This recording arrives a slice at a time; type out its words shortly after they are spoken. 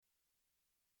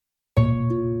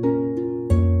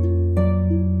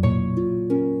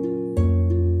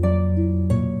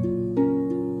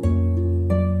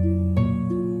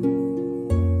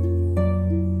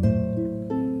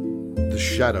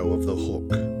Shadow of the Hook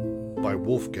by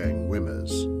Wolfgang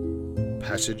Wimmers.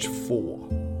 Passage 4.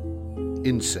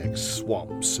 Insects,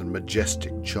 Swamps, and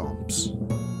Majestic Chomps.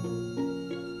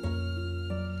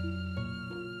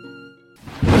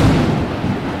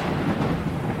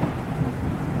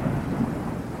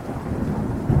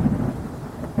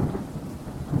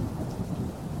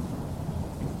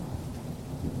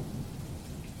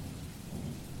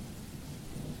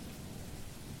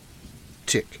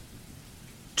 Tick,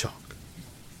 tock.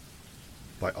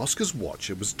 By Oscar's watch,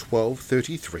 it was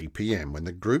 12:33 p.m. when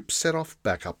the group set off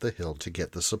back up the hill to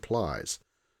get the supplies.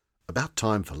 About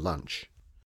time for lunch.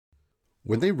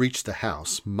 When they reached the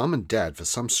house, Mum and Dad, for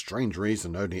some strange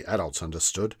reason only adults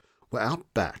understood, were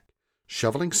out back,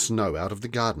 shoveling snow out of the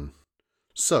garden.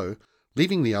 So,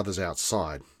 leaving the others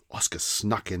outside, Oscar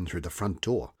snuck in through the front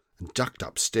door and ducked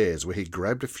upstairs, where he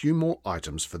grabbed a few more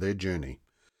items for their journey.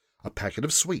 A packet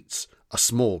of sweets, a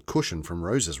small cushion from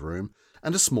Rosa's room,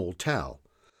 and a small towel,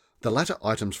 the latter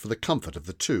items for the comfort of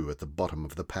the two at the bottom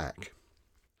of the pack.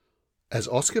 As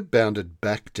Oscar bounded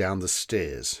back down the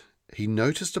stairs, he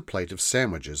noticed a plate of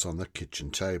sandwiches on the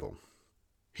kitchen table.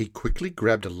 He quickly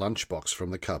grabbed a lunchbox from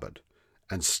the cupboard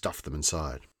and stuffed them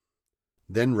inside,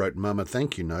 then wrote Mum a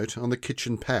thank you note on the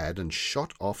kitchen pad and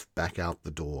shot off back out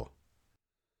the door.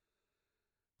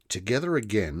 Together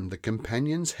again, the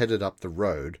companions headed up the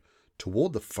road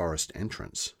toward the forest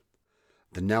entrance,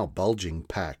 the now bulging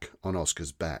pack on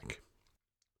Oscar's back.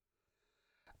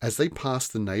 As they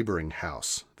passed the neighbouring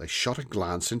house, they shot a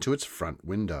glance into its front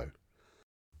window.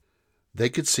 They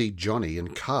could see Johnny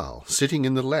and Carl sitting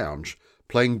in the lounge,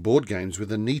 playing board games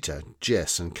with Anita,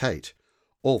 Jess and Kate,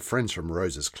 all friends from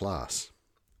Rosa's class.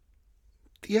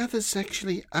 "The others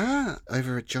actually are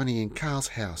over at Johnny and Carl's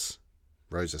house,"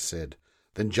 Rosa said,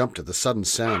 then jumped at the sudden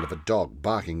sound of a dog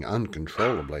barking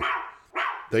uncontrollably.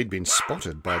 They'd been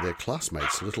spotted by their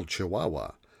classmate's little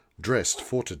chihuahua, dressed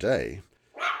for today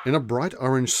in a bright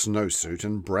orange snowsuit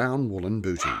and brown woolen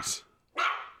booties.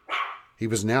 He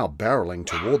was now barreling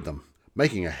toward them,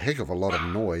 making a heck of a lot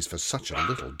of noise for such a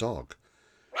little dog.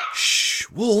 "Shh,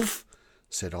 Wolf,"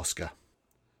 said Oscar.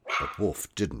 But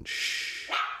Wolf didn't shh.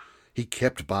 He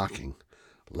kept barking,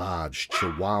 large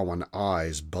chihuahuan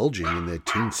eyes bulging in their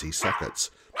teensy sockets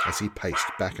as he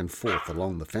paced back and forth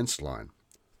along the fence line.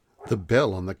 The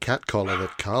bell on the cat collar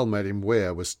that Carl made him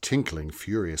wear was tinkling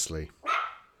furiously.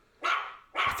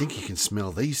 "I think you can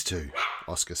smell these two,"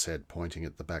 Oscar said, pointing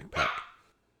at the backpack.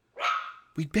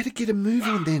 "We'd better get a move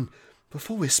on then,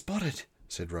 before we're spotted,"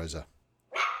 said Rosa.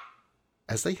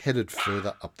 As they headed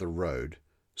further up the road,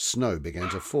 snow began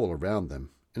to fall around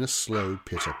them in a slow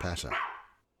pitter-patter.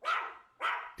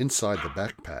 Inside the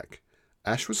backpack,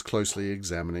 Ash was closely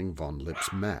examining Von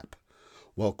Lip's map,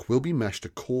 while Quilby mashed a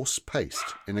coarse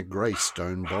paste in a grey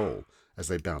stone bowl as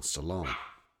they bounced along.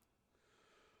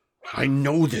 "I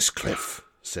know this cliff,"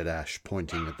 said Ash,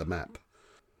 pointing at the map.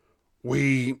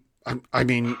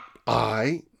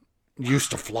 I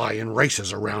used to fly in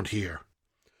races around here.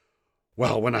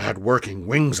 Well, when I had working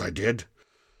wings, I did.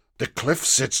 The cliff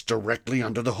sits directly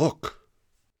under the hook."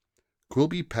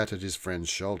 Quilby patted his friend's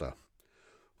shoulder.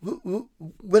 Well,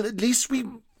 at least we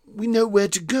know where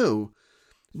to go.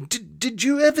 Did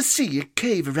you ever see a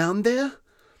cave around there?"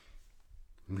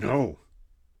 "No.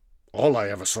 All I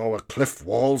ever saw were cliff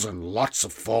walls and lots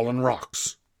of fallen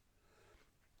rocks."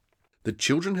 The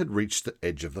children had reached the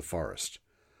edge of the forest.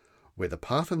 Where the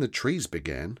path and the trees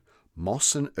began,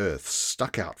 moss and earth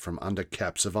stuck out from under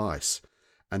caps of ice,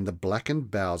 and the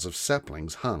blackened boughs of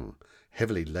saplings hung,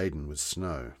 heavily laden with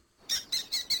snow.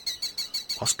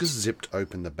 Oscar zipped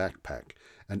open the backpack,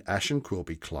 and Ash and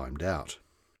Quilby climbed out.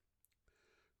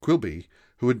 Quilby,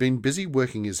 who had been busy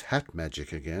working his hat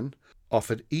magic again,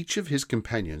 offered each of his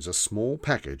companions a small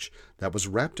package that was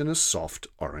wrapped in a soft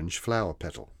orange flower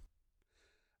petal.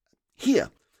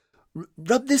 "Here,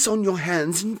 rub this on your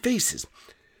hands and faces.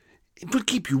 It will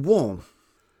keep you warm."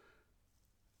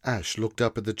 Ash looked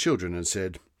up at the children and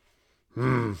said,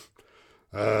 Don't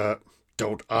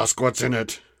ask what's in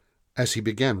it," as he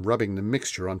began rubbing the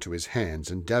mixture onto his hands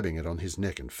and dabbing it on his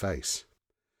neck and face.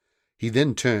 He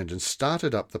then turned and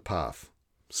started up the path,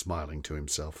 smiling to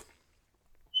himself.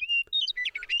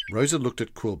 Rosa looked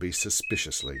at Quilby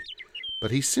suspiciously,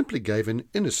 but he simply gave an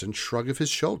innocent shrug of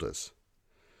his shoulders.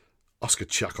 Oscar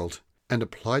chuckled and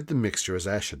applied the mixture as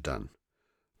Ash had done.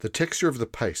 The texture of the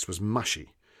paste was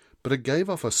mushy, but it gave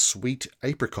off a sweet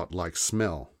apricot-like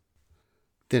smell.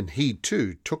 Then he,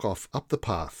 too, took off up the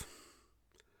path.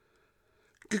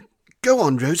 Go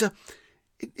on, Rosa.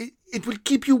 It will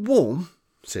keep you warm,"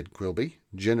 said Quilby,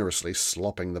 generously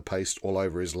slopping the paste all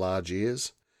over his large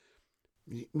ears.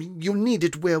 "You'll need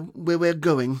it where we're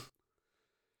going."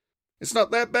 It's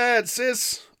not that bad,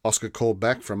 sis, Oscar called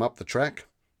back from up the track.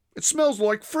 It smells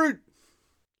like fruit.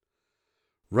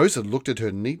 Rosa looked at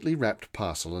her neatly wrapped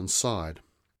parcel and sighed.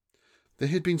 There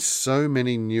had been so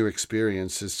many new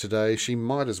experiences today, she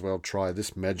might as well try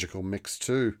this magical mix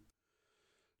too.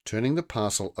 Turning the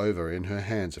parcel over in her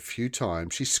hands a few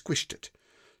times, she squished it,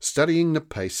 studying the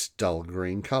paste's dull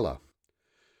green colour.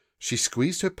 She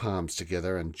squeezed her palms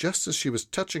together, and just as she was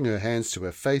touching her hands to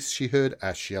her face, she heard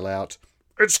Ash yell out,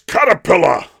 "It's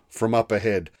Caterpillar!" from up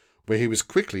ahead, where he was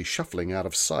quickly shuffling out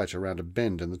of sight around a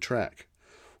bend in the track.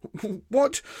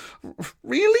 "What?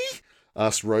 Really?"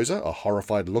 asked Rosa, a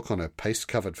horrified look on her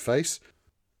paste-covered face.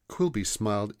 Quilby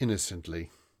smiled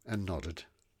innocently and nodded.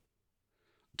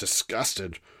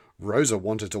 Disgusted, Rosa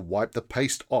wanted to wipe the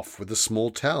paste off with the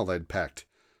small towel they'd packed,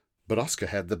 but Oscar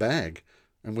had the bag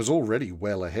and was already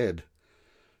well ahead.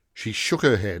 She shook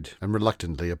her head and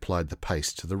reluctantly applied the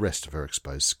paste to the rest of her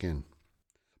exposed skin.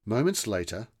 Moments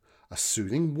later, a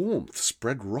soothing warmth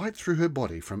spread right through her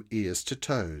body from ears to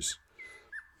toes.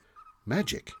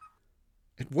 Magic.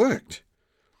 It worked.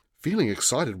 Feeling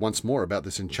excited once more about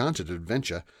this enchanted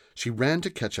adventure, she ran to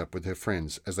catch up with her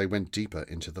friends as they went deeper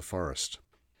into the forest.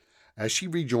 As she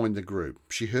rejoined the group,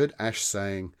 she heard Ash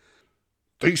saying,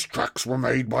 "These tracks were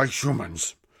made by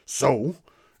humans, so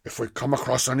if we come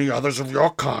across any others of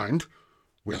your kind,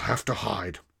 we'll have to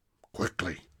hide.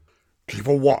 Quickly. Keep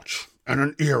a watch and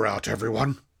an ear out,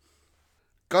 everyone."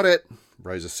 "Got it,"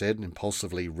 Rosa said,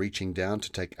 impulsively reaching down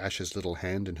to take Ash's little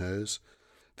hand in hers.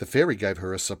 The fairy gave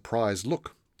her a surprised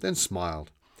look, then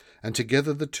smiled, and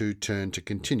together the two turned to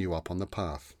continue up on the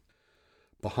path.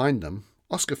 Behind them,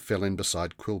 Oscar fell in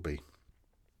beside Quilby.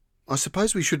 "I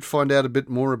suppose we should find out a bit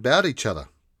more about each other,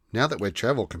 now that we're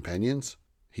travel companions,"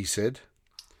 he said.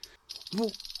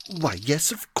 Well, why,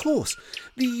 yes, of course.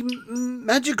 The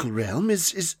magical realm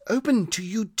is open to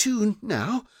you two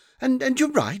now, and you're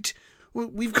right.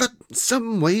 We've got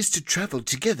some ways to travel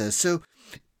together, so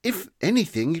if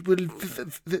anything, it will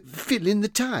fill in the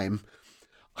time.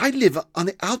 I live on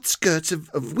the outskirts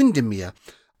of Windermere,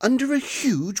 under a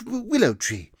huge willow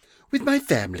tree, with my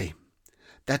family.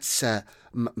 That's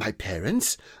my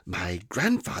parents, my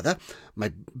grandfather, my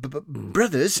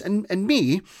brothers, and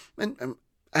me,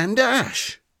 and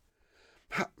Ash.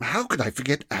 How could I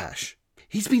forget Ash?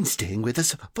 He's been staying with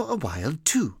us for a while,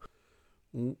 too."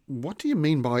 "What do you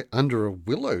mean by under a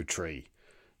willow tree?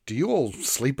 Do you all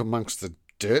sleep amongst the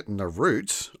dirt and the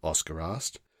roots?" Oscar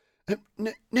asked.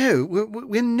 No,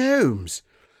 we're gnomes.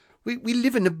 We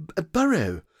live in a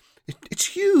burrow. It's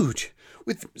huge,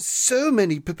 with so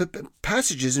many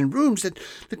passages and rooms that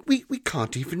we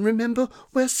can't even remember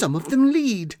where some of them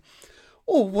lead,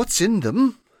 or what's in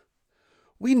them.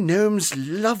 We gnomes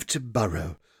love to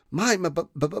burrow. My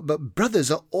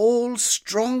brothers are all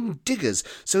strong diggers,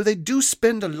 so they do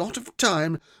spend a lot of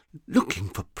time looking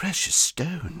for precious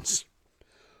stones."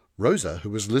 Rosa, who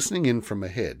was listening in from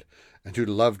ahead, and who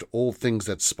loved all things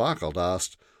that sparkled,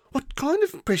 asked, "What kind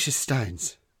of precious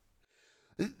stones?"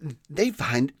 "They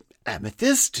find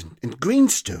amethyst and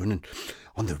greenstone, and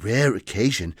on the rare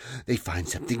occasion they find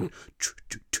something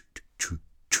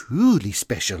truly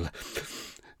special,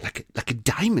 like a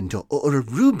diamond or a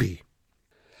ruby."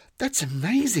 "That's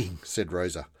amazing," said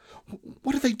Rosa.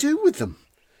 "What do they do with them?"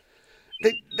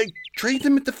 They trade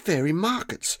them at the fairy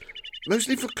markets,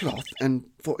 mostly for cloth and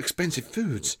for expensive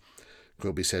foods,"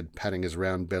 Quilby said, patting his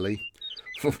round belly.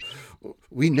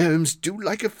 "We gnomes do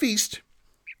like a feast."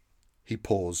 He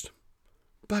paused.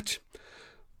 "But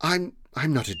I'm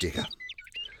not a digger.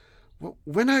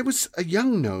 When I was a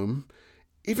young gnome,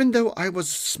 even though I was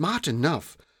smart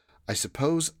enough, I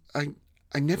suppose I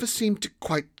never seemed to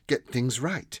quite get things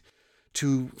right,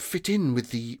 to fit in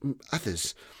with the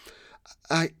others.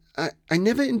 I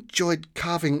never enjoyed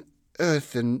carving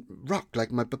earth and rock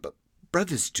like my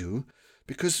brothers do,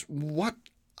 because what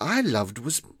I loved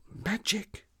was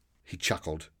magic." He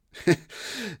chuckled.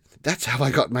 "That's how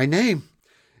I got my name.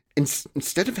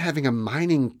 Instead of having a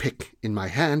mining pick in my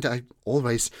hand, I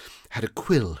always had a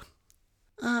quill."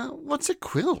 "What's a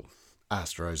quill?"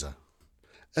 asked Rosa.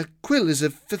 "A quill is a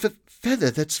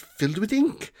feather that's filled with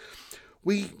ink.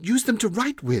 We use them to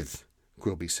write with,"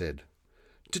 Quilby said.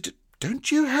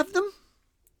 "Don't you have them?"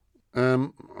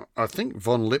 I think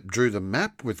Von Lip drew the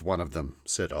map with one of them,"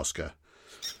 said Oscar.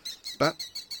 "But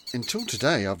until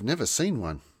today I've never seen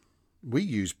one. We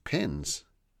use pens.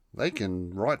 They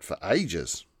can write for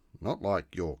ages, not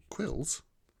like your quills."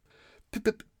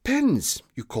 "Pens,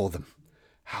 you call them?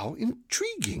 How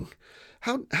intriguing.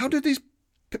 How do these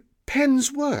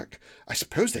pens work? I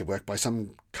suppose they work by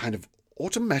some kind of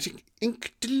automatic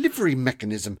ink delivery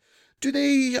mechanism. Do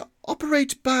they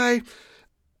operate by—"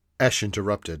 Ash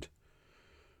interrupted.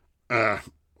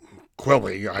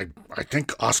 Quilby, I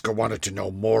think Oscar wanted to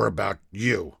know more about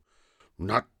you,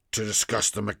 not to discuss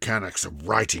the mechanics of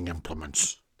writing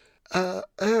implements.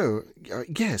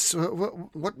 Yes.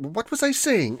 What was I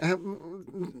saying?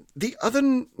 The other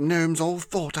gnomes all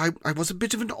thought I was a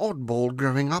bit of an oddball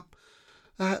growing up,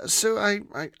 so I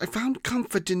found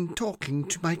comfort in talking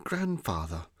to my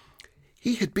grandfather.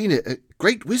 He had been a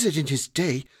great wizard in his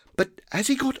day, but as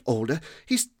he got older,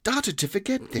 he started to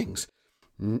forget things.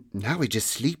 Now he just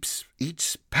sleeps,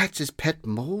 eats, pats his pet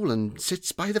mole, and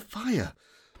sits by the fire.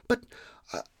 But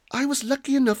I was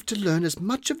lucky enough to learn as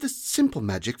much of the simple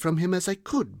magic from him as I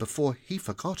could before he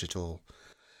forgot it all.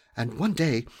 And one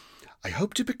day I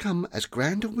hope to become as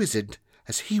grand a wizard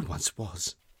as he once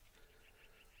was.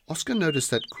 Oscar noticed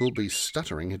that Quilby's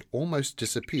stuttering had almost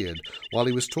disappeared while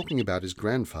he was talking about his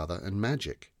grandfather and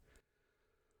magic.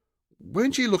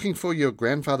 "Weren't you looking for your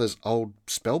grandfather's old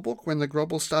spellbook when the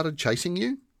Grobble started chasing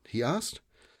you?" he asked.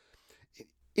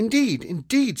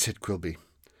 Indeed, said Quilby.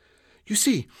 You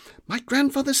see, my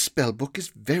grandfather's spellbook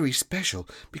is very special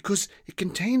because it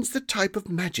contains the type of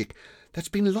magic that's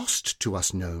been lost to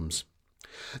us gnomes.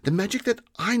 The magic that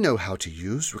I know how to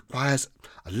use requires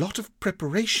a lot of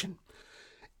preparation.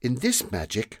 In this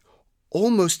magic,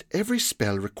 almost every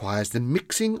spell requires the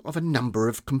mixing of a number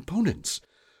of components,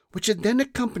 which are then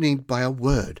accompanied by a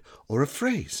word or a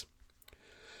phrase.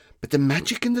 But the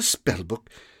magic in the spellbook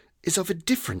is of a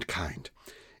different kind.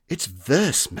 It's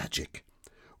verse magic.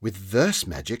 With verse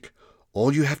magic,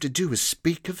 all you have to do is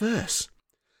speak a verse.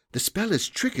 The spell is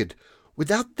triggered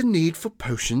without the need for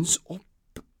potions or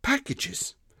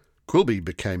packages. Quilby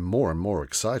became more and more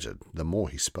excited the more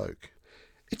he spoke.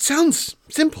 It sounds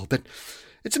simple, but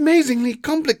it's amazingly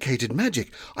complicated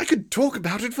magic. I could talk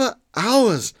about it for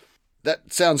hours.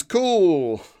 "That sounds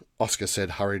cool," Oscar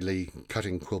said hurriedly,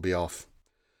 cutting Quilby off.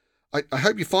 I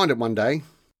hope you find it one day."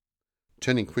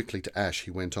 Turning quickly to Ash,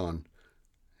 he went on.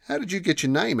 "How did you get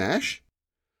your name, Ash?"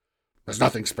 "There's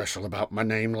nothing special about my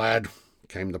name, lad,"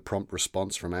 came the prompt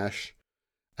response from Ash.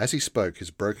 As he spoke,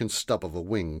 his broken stub of a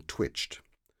wing twitched.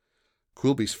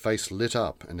 Quilby's face lit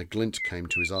up and a glint came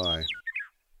to his eye.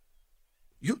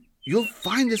 You'll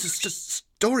find there's a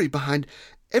story behind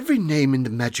every name in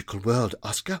the magical world,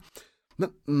 Oscar.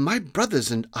 My brothers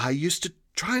and I used to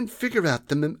try and figure out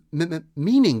the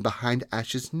meaning behind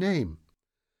Ash's name."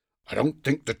 "I don't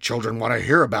think the children want to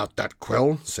hear about that,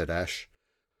 Quill," said Ash.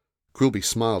 Quilby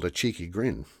smiled a cheeky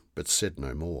grin, but said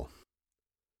no more.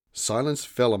 Silence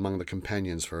fell among the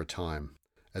companions for a time,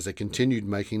 as they continued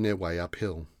making their way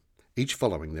uphill, each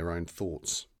following their own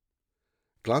thoughts.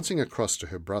 Glancing across to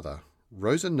her brother,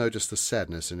 Rosa noticed the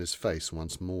sadness in his face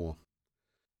once more.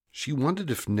 She wondered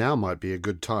if now might be a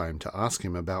good time to ask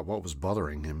him about what was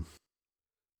bothering him.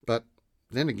 But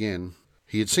then again,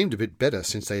 he had seemed a bit better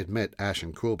since they had met Ash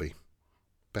and Quilby.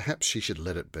 Perhaps she should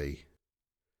let it be.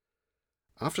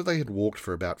 After they had walked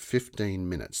for about 15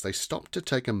 minutes, they stopped to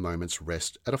take a moment's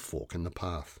rest at a fork in the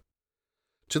path.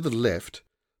 To the left,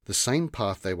 the same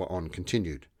path they were on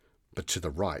continued, but to the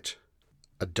right,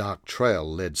 a dark trail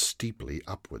led steeply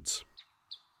upwards.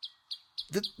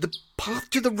 The path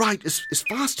to the right is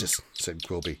fastest, said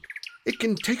Quilby. It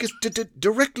can take us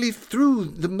directly through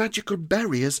the magical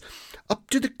barriers up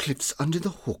to the cliffs under the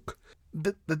hook.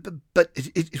 But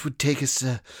it would take us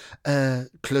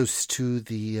close to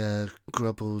the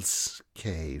Grubble's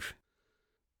cave.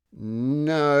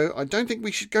 "No, I don't think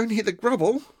we should go near the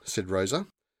Grubble," said Rosa.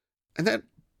 "And that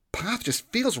path just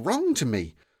feels wrong to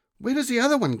me. Where does the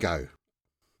other one go?"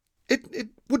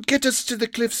 It would get us to the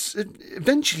cliffs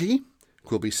eventually,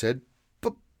 Quilby said.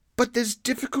 But there's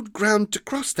difficult ground to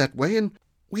cross that way, and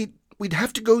we'd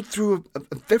have to go through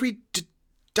a very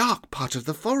dark part of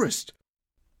the forest.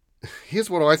 "Here's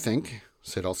what I think,"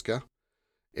 said Oscar.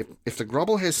 If the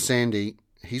Grubble has Sandy,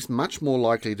 he's much more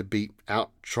likely to be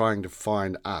out trying to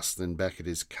find us than back at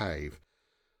his cave.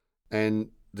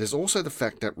 And there's also the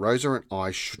fact that Rosa and I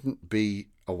shouldn't be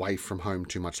away from home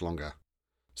too much longer.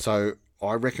 So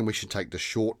I reckon we should take the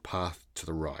short path to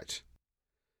the right.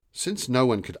 Since no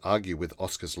one could argue with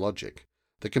Oscar's logic,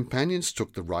 the companions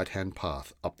took the right-hand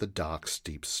path up the dark,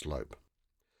 steep slope.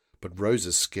 But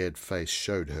Rosa's scared face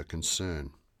showed her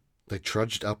concern. They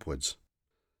trudged upwards.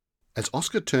 As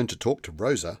Oscar turned to talk to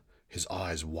Rosa, his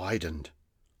eyes widened.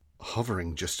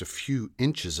 Hovering just a few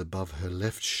inches above her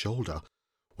left shoulder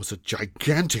was a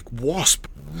gigantic wasp,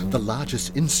 the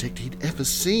largest insect he'd ever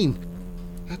seen.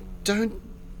 "Don't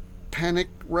panic,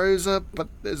 Rosa, but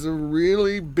there's a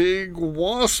really big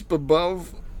wasp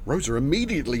above." Rosa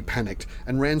immediately panicked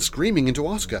and ran screaming into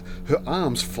Oscar, her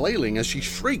arms flailing as she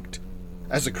shrieked.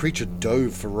 As the creature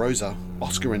dove for Rosa,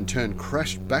 Oscar in turn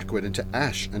crashed backward into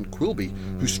Ash and Quilby,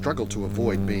 who struggled to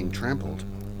avoid being trampled.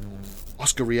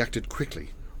 Oscar reacted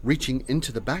quickly, reaching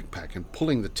into the backpack and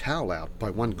pulling the towel out by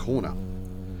one corner.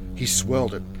 He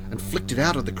swirled it and flicked it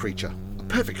out at the creature. A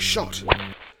perfect shot!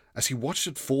 As he watched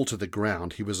it fall to the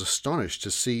ground, he was astonished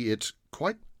to see it,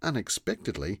 quite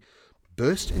unexpectedly,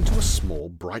 burst into a small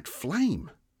bright flame,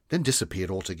 then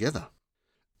disappeared altogether.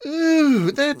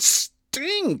 "Ooh, that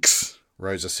stinks,"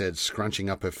 Rosa said, scrunching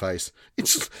up her face.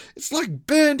 It's like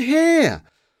burnt hair."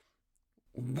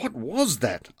 "What was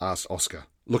that?" asked Oscar,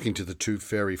 looking to the two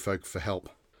fairy folk for help.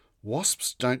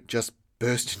 "Wasps don't just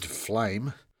burst into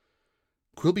flame."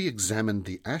 Quilby examined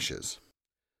the ashes.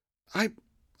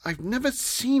 I've never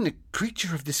seen a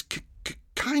creature of this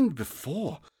kind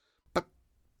before, but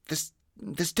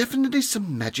there's definitely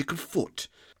some magic afoot.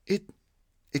 It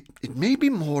may be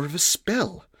more of a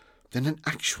spell than an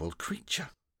actual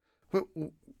creature.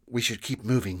 We should keep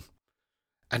moving,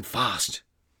 and fast."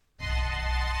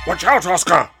 "Watch out,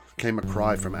 Oscar!" came a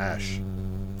cry from Ash,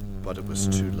 but it was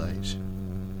too late.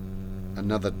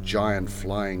 Another giant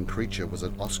flying creature was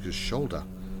at Oscar's shoulder,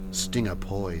 stinger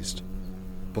poised.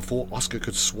 Before Oscar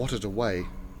could swat it away,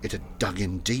 it had dug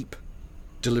in deep,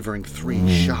 delivering 3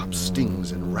 sharp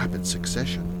stings in rapid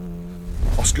succession.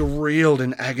 Oscar reeled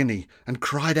in agony and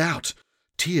cried out,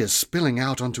 tears spilling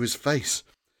out onto his face.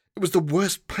 It was the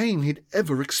worst pain he'd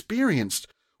ever experienced.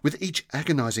 With each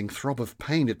agonizing throb of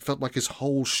pain, it felt like his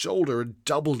whole shoulder had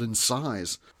doubled in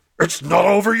size. "It's not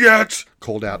over yet!"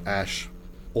 called out Ash.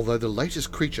 Although the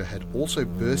latest creature had also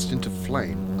burst into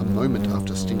flame a moment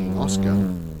after stinging Oscar,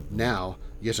 now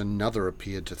yet another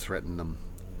appeared to threaten them.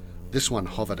 This one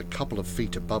hovered a couple of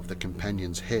feet above the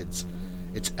companions' heads,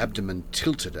 its abdomen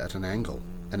tilted at an angle,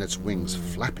 and its wings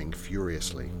flapping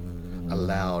furiously. A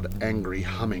loud, angry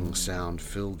humming sound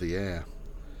filled the air.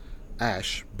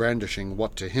 Ash, brandishing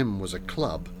what to him was a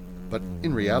club, but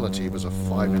in reality was a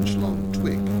 5-inch-long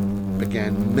twig,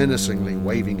 began menacingly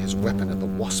waving his weapon at the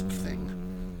wasp thing.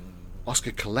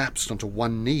 Oscar collapsed onto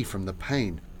one knee from the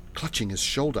pain, clutching his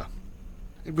shoulder.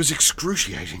 It was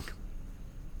excruciating.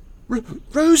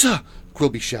 "Rosa!"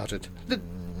 Quilby shouted.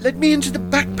 Let me into the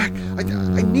backpack.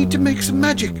 I need to make some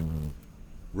magic."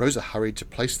 Rosa hurried to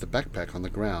place the backpack on the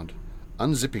ground,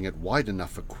 unzipping it wide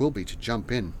enough for Quilby to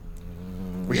jump in.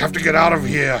 "We have to get out of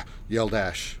here!" yelled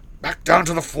Ash. "Back down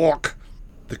to the fork!"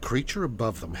 The creature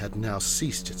above them had now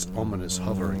ceased its ominous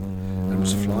hovering and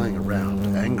was flying around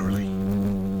angrily.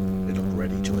 It looked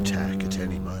ready to attack at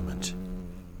any moment.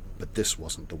 But this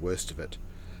wasn't the worst of it.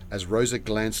 As Rosa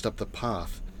glanced up the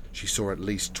path, she saw at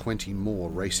least 20 more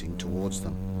racing towards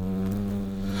them.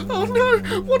 "Oh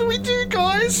no! What do we do,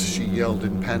 guys?" she yelled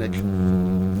in panic.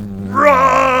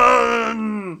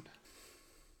 "Run!"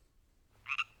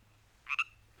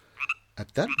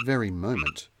 At that very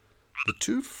moment, the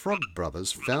 2 frog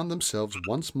brothers found themselves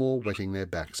once more wetting their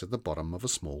backs at the bottom of a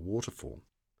small waterfall.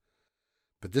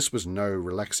 But this was no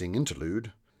relaxing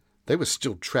interlude. They were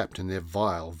still trapped in their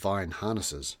vile vine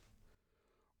harnesses.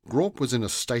 Grawp was in a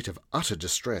state of utter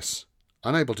distress,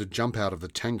 unable to jump out of the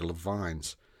tangle of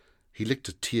vines. He licked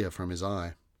a tear from his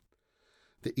eye.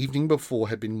 The evening before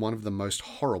had been one of the most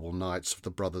horrible nights of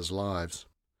the brothers' lives.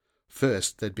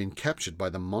 First, they'd been captured by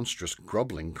the monstrous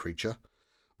grovelling creature,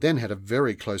 then had a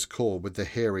very close call with the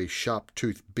hairy,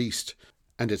 sharp-toothed beast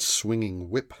and its swinging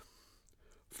whip.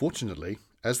 Fortunately,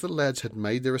 as the lads had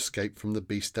made their escape from the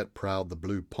beast that prowled the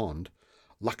blue pond,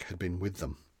 luck had been with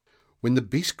them. When the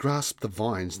beast grasped the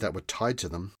vines that were tied to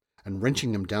them, and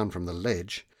wrenching them down from the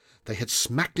ledge, they had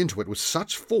smacked into it with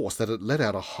such force that it let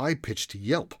out a high-pitched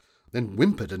yelp, then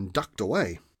whimpered and ducked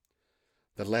away.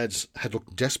 The lads had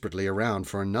looked desperately around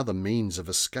for another means of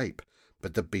escape,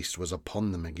 but the beast was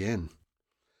upon them again.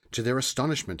 To their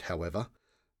astonishment, however,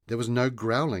 there was no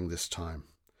growling this time,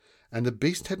 and the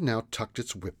beast had now tucked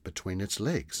its whip between its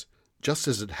legs, just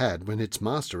as it had when its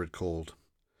master had called.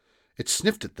 It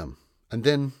sniffed at them, and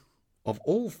then, of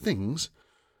all things,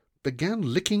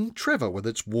 began licking Trevor with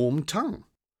its warm tongue.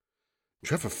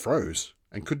 Trevor froze,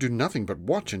 and could do nothing but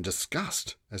watch in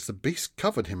disgust as the beast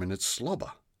covered him in its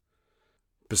slobber.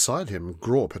 Beside him,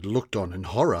 Grawp had looked on in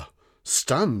horror,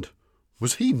 stunned.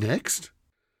 Was he next?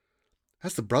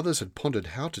 As the brothers had pondered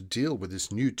how to deal with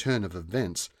this new turn of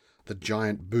events, the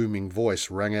giant booming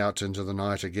voice rang out into the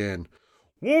night again.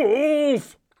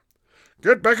 "Wolf!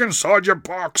 Get back inside your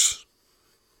box!"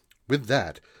 With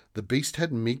that, the beast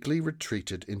had meekly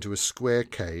retreated into a square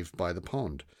cave by the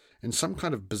pond. In some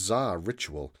kind of bizarre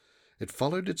ritual, it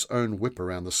followed its own whip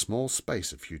around the small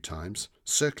space a few times,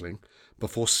 circling,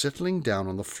 before settling down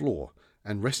on the floor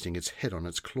and resting its head on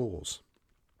its claws.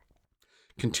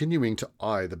 Continuing to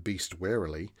eye the beast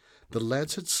warily, the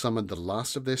lads had summoned the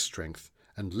last of their strength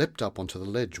and leapt up onto the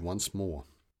ledge once more.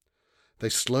 They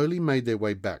slowly made their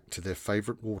way back to their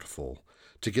favourite waterfall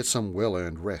to get some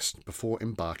well-earned rest before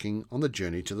embarking on the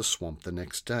journey to the swamp the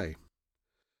next day.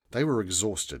 They were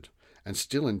exhausted and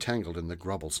still entangled in the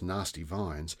Grubble's nasty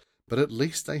vines, but at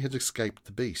least they had escaped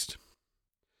the beast.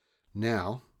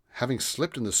 Now, having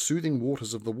slept in the soothing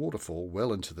waters of the waterfall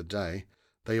well into the day,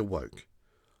 they awoke,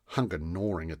 hunger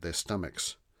gnawing at their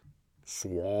stomachs.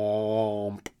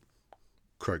 "Swamp,"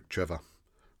 croaked Trevor.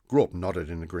 Grawp nodded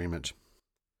in agreement.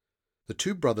 The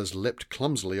two brothers leapt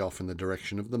clumsily off in the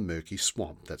direction of the murky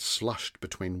swamp that slushed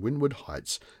between Windward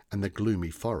Heights and the gloomy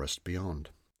forest beyond.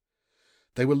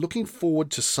 They were looking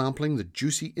forward to sampling the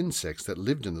juicy insects that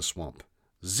lived in the swamp.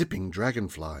 Zipping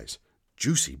dragonflies,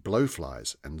 juicy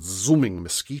blowflies, and zooming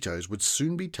mosquitoes would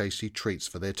soon be tasty treats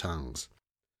for their tongues.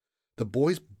 The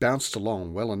boys bounced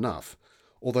along well enough,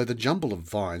 although the jumble of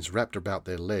vines wrapped about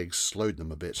their legs slowed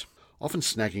them a bit, often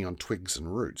snagging on twigs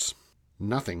and roots.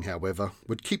 Nothing, however,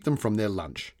 would keep them from their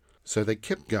lunch, so they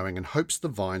kept going in hopes the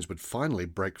vines would finally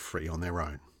break free on their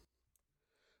own.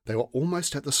 They were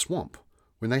almost at the swamp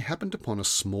when they happened upon a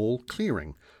small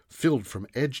clearing filled from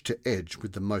edge to edge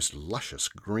with the most luscious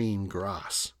green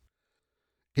grass.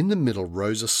 In the middle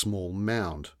rose a small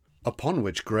mound, upon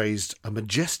which grazed a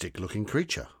majestic-looking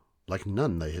creature, like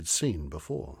none they had seen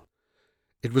before.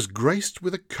 It was graced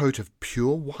with a coat of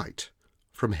pure white,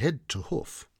 from head to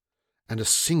hoof, and a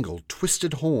single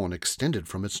twisted horn extended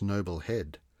from its noble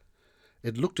head.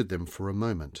 It looked at them for a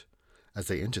moment as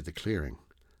they entered the clearing,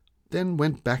 then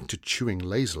went back to chewing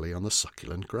lazily on the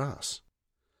succulent grass.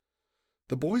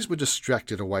 The boys were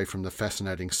distracted away from the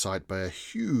fascinating sight by a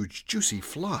huge, juicy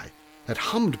fly that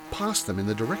hummed past them in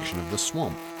the direction of the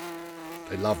swamp.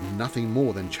 They loved nothing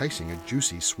more than chasing a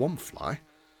juicy swamp fly,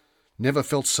 never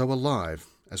felt so alive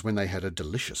as when they had a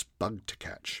delicious bug to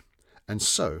catch, and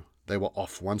so they were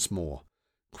off once more,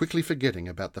 quickly forgetting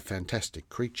about the fantastic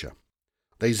creature.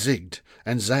 They zigged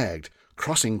and zagged,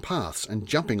 crossing paths and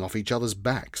jumping off each other's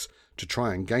backs to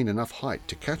try and gain enough height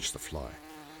to catch the fly,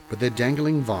 but their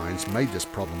dangling vines made this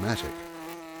problematic.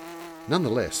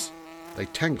 Nonetheless, they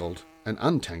tangled and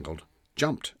untangled,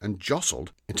 jumped and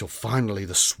jostled until finally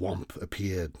the swamp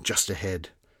appeared just ahead.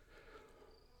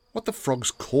 What the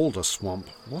frogs called a swamp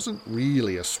wasn't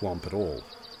really a swamp at all.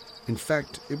 In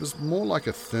fact, it was more like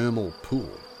a thermal pool.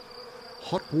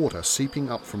 Hot water seeping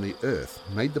up from the earth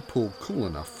made the pool cool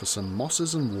enough for some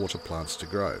mosses and water plants to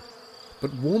grow,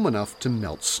 but warm enough to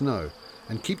melt snow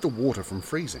and keep the water from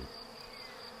freezing.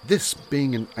 This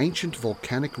being an ancient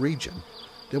volcanic region,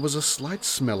 there was a slight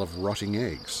smell of rotting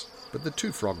eggs, but the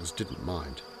two frogs didn't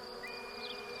mind.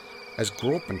 As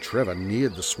Grawp and Trevor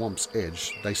neared the swamp's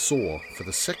edge, they saw, for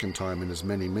the second time in as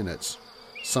many minutes,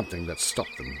 something that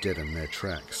stopped them dead in their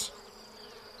tracks.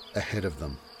 Ahead of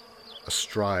them,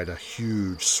 astride a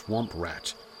huge swamp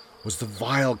rat, was the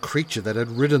vile creature that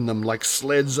had ridden them like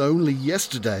sleds only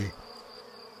yesterday.